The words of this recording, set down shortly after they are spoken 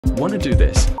Want to do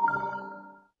this?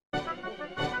 All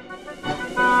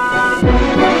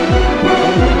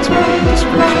links will be in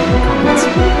description and comments.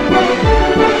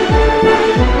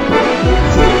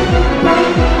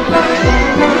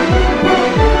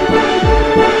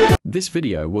 This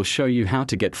video will show you how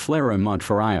to get Flero mod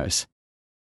for iOS.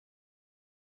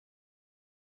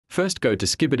 First, go to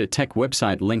Skibidi Tech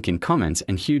website, link in comments,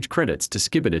 and huge credits to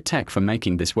Skibidi Tech for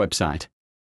making this website.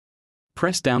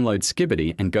 Press download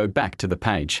Skibidi and go back to the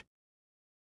page.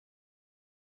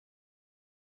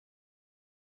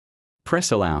 Press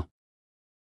allow.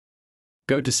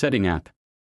 Go to setting app.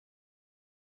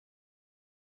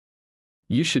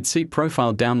 You should see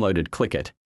profile downloaded, click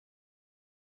it.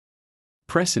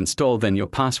 Press install, then your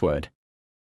password.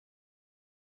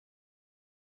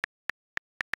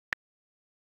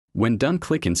 When done,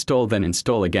 click install, then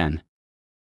install again.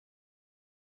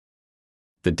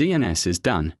 The DNS is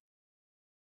done.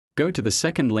 Go to the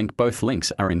second link, both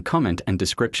links are in comment and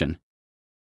description.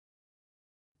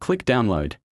 Click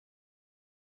download.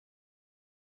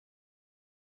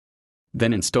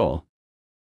 Then install.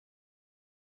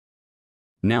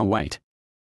 Now wait.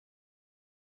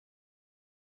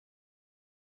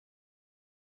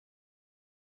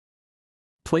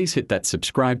 Please hit that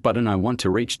subscribe button. I want to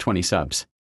reach 20 subs.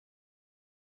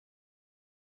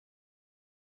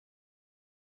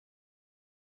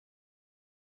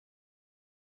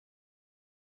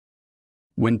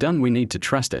 When done, we need to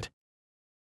trust it.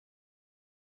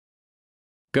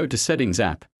 Go to Settings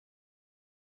app.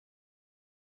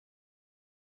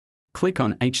 Click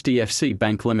on HDFC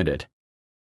Bank Limited.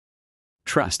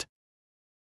 Trust.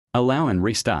 Allow and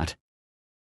restart.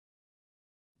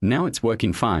 Now it's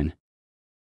working fine.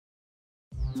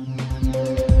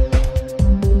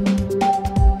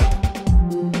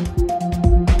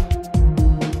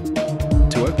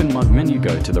 To open mod menu,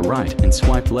 go to the right and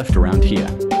swipe left around here.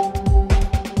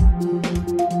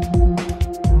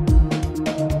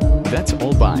 That's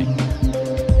all, bye.